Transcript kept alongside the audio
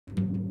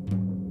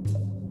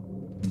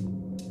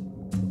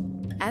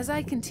As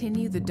I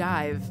continue the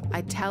dive,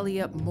 I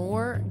tally up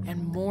more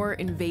and more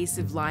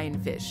invasive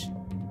lionfish.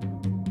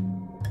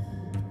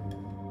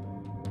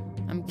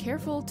 I'm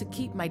careful to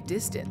keep my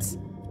distance.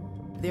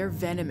 They're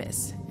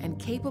venomous and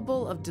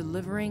capable of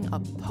delivering a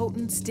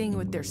potent sting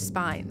with their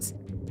spines,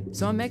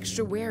 so I'm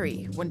extra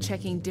wary when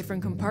checking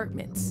different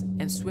compartments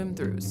and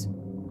swim-throughs.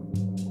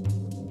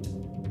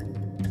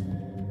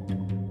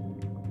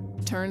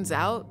 Turns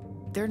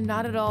out, they're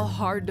not at all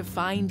hard to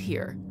find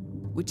here,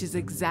 which is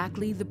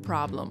exactly the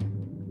problem.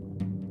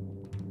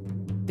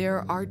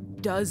 There are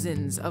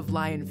dozens of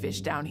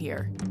lionfish down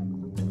here.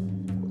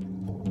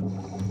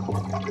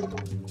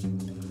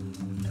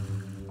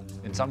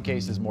 In some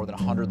cases, more than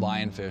 100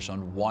 lionfish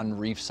on one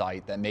reef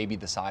site that may be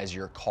the size of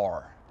your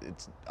car.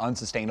 It's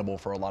unsustainable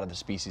for a lot of the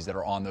species that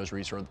are on those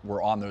reefs or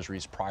were on those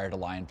reefs prior to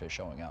lionfish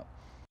showing up.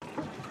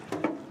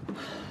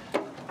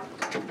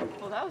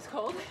 Well, that was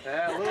cold.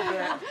 Yeah, a little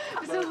bit.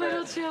 It's a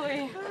little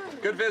chilly.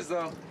 Good viz,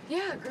 though.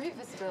 Yeah, great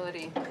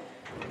visibility.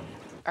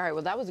 All right,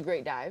 well, that was a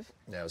great dive.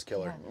 Yeah, it was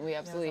killer. We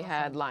absolutely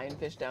had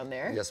lionfish down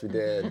there. Yes, we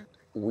did.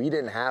 We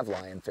didn't have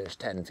lionfish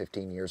 10,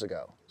 15 years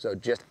ago. So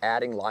just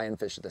adding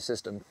lionfish to the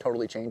system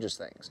totally changes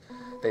things.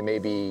 They may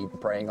be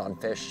preying on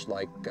fish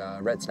like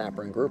red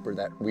snapper and grouper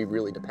that we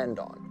really depend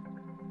on.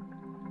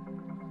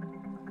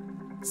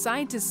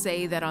 Scientists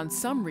say that on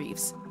some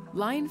reefs,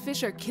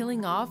 lionfish are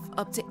killing off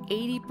up to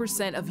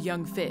 80% of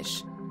young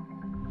fish.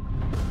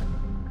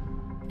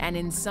 And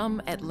in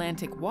some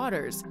Atlantic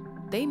waters,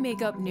 they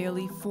make up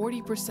nearly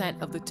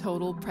 40% of the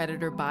total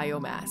predator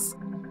biomass.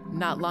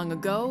 Not long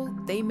ago,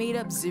 they made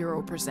up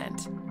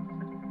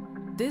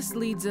 0%. This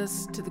leads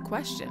us to the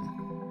question,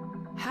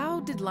 how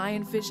did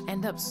lionfish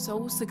end up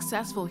so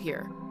successful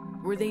here,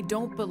 where they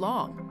don't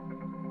belong?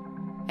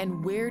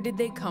 And where did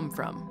they come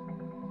from?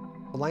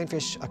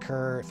 Lionfish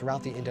occur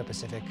throughout the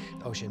Indo-Pacific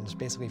oceans,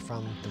 basically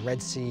from the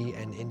Red Sea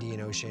and Indian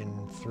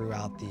Ocean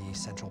throughout the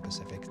Central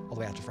Pacific, all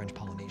the way out to French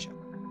Polynesia.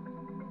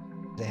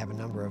 They have a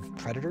number of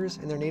predators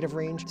in their native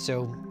range,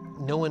 so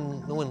no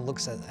one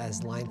looks at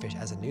as lionfish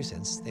as a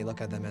nuisance. They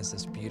look at them as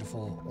this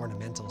beautiful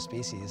ornamental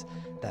species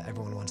that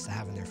everyone wants to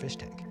have in their fish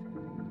tank.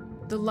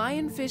 The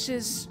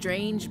lionfish's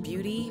strange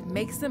beauty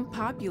makes them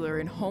popular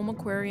in home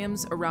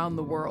aquariums around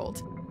the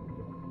world.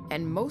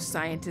 And most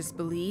scientists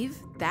believe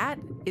that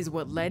is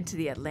what led to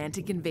the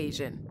Atlantic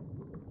invasion.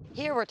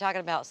 Here we're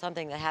talking about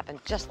something that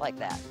happened just like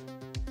that.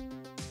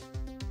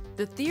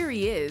 The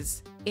theory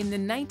is, in the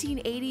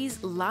 1980s,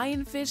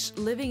 lionfish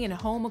living in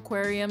home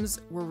aquariums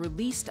were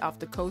released off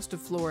the coast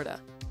of Florida.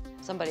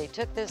 Somebody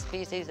took this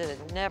species that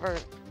had never,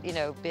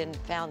 been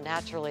found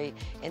naturally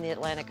in the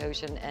Atlantic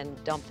Ocean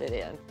and dumped it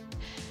in.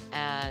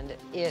 And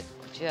it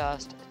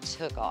just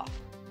took off.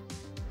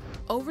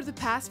 Over the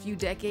past few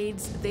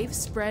decades, they've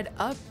spread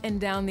up and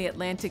down the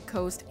Atlantic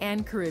coast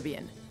and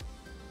Caribbean,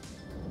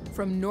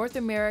 from North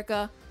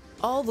America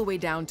all the way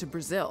down to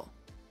Brazil.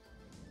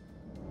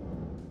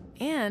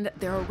 And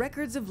there are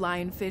records of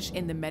lionfish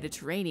in the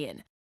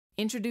Mediterranean,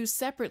 introduced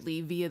separately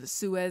via the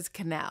Suez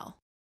Canal.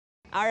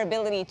 Our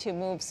ability to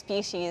move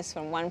species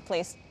from one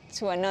place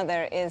to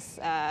another is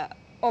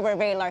over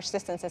very large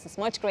distances is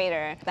much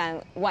greater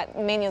than what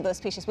many of those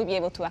species would be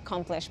able to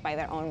accomplish by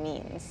their own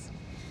means.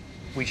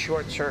 We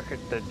short-circuit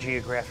the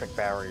geographic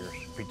barriers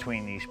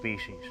between these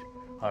species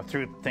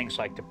through things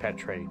like the pet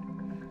trade.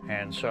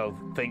 And so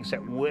things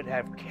that would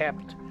have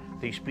kept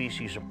these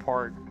species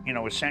apart,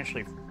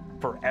 essentially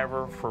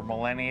forever, for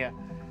millennia,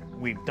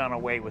 we've done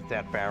away with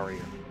that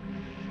barrier.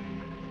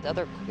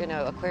 Other,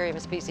 aquarium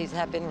species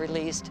have been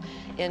released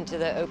into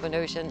the open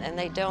ocean, and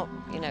they don't,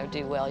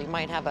 do well. You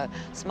might have a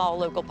small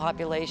local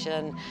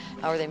population,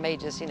 or they may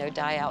just,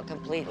 die out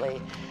completely.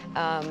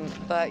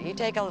 But you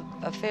take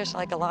a fish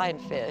like a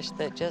lionfish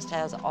that just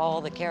has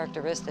all the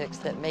characteristics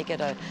that make it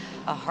a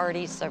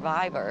hardy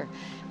survivor,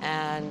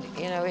 and,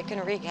 it can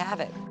wreak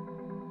havoc.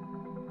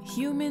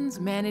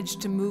 Humans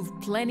managed to move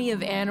plenty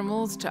of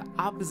animals to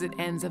opposite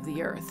ends of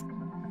the earth.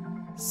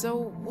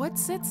 So what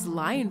sets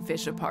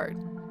lionfish apart?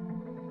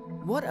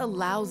 What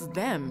allows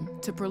them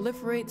to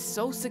proliferate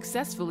so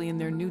successfully in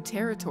their new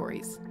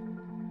territories?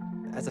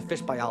 As a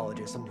fish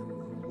biologist, someone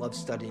who loves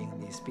studying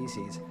these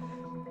species,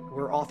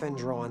 we're often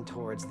drawn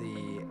towards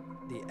the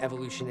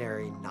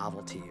evolutionary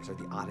novelties or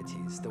the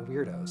oddities, the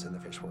weirdos in the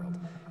fish world.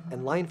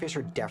 And lionfish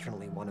are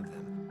definitely one of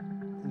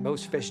them.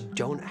 Most fish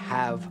don't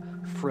have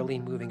frilly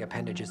moving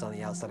appendages on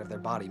the outside of their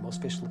body.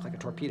 Most fish look like a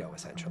torpedo,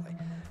 essentially,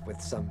 with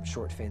some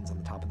short fins on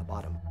the top and the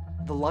bottom.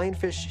 The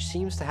lionfish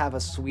seems to have a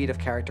suite of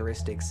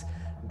characteristics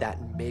that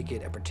make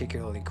it a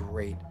particularly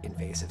great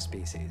invasive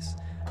species,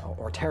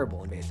 or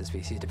terrible invasive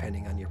species,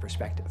 depending on your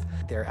perspective.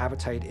 Their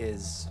appetite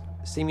is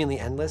seemingly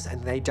endless,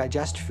 and they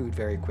digest food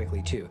very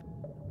quickly, too.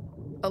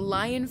 A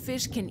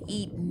lionfish can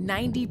eat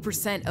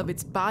 90% of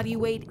its body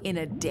weight in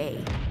a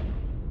day.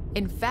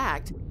 In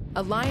fact,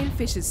 a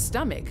lionfish's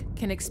stomach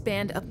can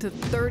expand up to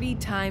 30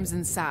 times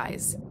in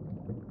size.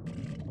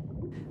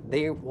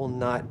 They will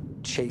not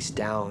chase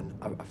down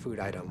a food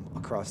item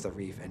across the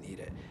reef and eat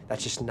it.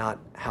 That's just not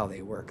how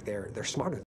they work. They're smarter